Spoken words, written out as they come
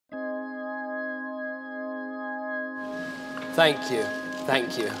Thank you.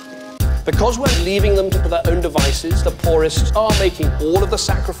 Thank you. Because we're leaving them to their own devices, the poorest are making all of the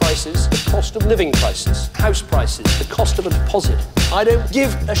sacrifices, the cost of living prices, house prices, the cost of a deposit. I don't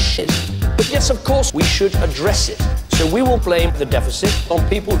give a shit. But yes, of course, we should address it. So we will blame the deficit on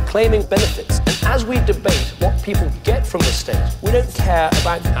people claiming benefits. And as we debate what people get from the state, we don't care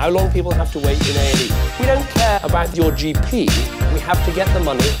about how long people have to wait in A&E. We don't care about your GP. We have to get the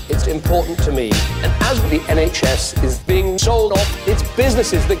money. It's important to me. And as the NHS is being sold off, it's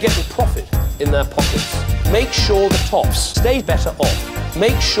businesses that get the profit in their pockets. Make sure the tops stay better off.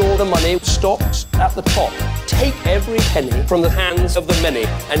 Make sure the money stops at the top. Take every penny from the hands of the many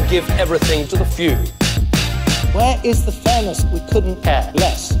and give everything to the few. Where is the fairness? We couldn't care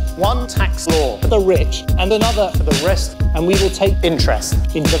less. One tax law for the rich and another for the rest, and we will take interest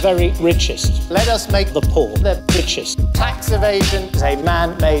in the very richest. Let us make the poor the richest. Tax evasion is a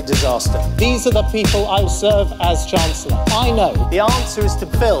man-made disaster. These are the people I will serve as Chancellor. I know the answer is to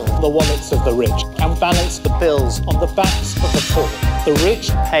fill the wallets of the rich and balance the bills on the backs of the poor. The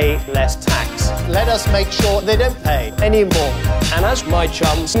rich pay less tax. Let us make sure they don't pay any more. And as my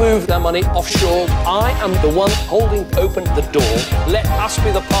chums move their money offshore, I am the one holding open the door. Let us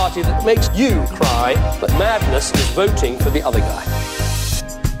be the party that makes you cry, but madness is voting for the other guy.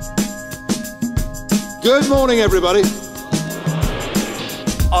 Good morning, everybody.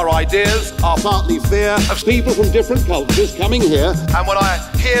 Our ideas are Partly fear of people from different cultures coming here. and when I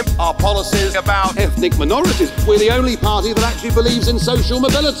hear our policies about Ethnic minorities. We're the only party that actually believes in social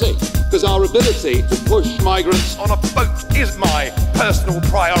mobility, because our ability to push migrants. on a boat is my personal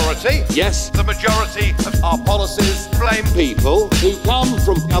priority. Yes, The majority of our policies blame people who come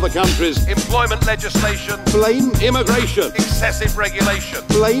from other countries employment legislation, blame immigration, excessive regulation,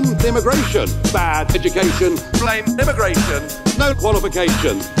 blame immigration, bad education, blame immigration, no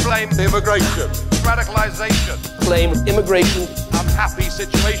qualification, blame immigration, radicalisation, Blame immigration. unhappy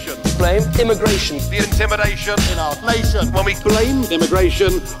situation, Blame immigration. the intimidation in our nation. When we blame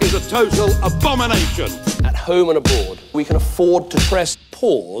immigration is a total abomination. At home and abroad, we can afford to press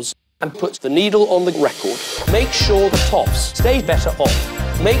pause and put the needle on the record. Make sure the tops stay better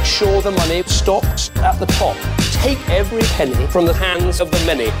off. Make sure the money stops at the top. Take every penny from the hands of the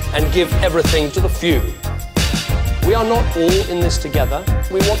many and give everything to the few. We are not all in this together.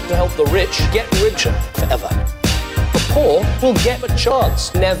 We want to help the rich get richer forever. The poor will get a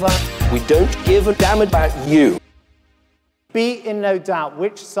chance. Never. We don't give a damn about you. Be in no doubt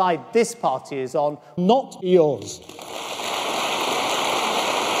which side this party is on, not yours.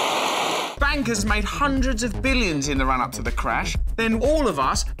 Bankers made hundreds of billions in the run-up to the crash. Then all of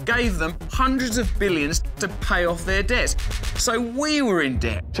us gave them hundreds of billions to pay off their debts. So we were in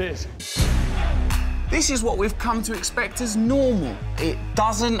debt. Cheers. This is what we've come to expect as normal. It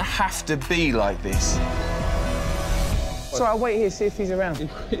doesn't have to be like this. So I'll wait here, see if he's around.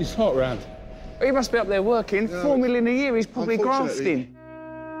 He's not around. He must be up there working. 4 million a year, he's probably grafting.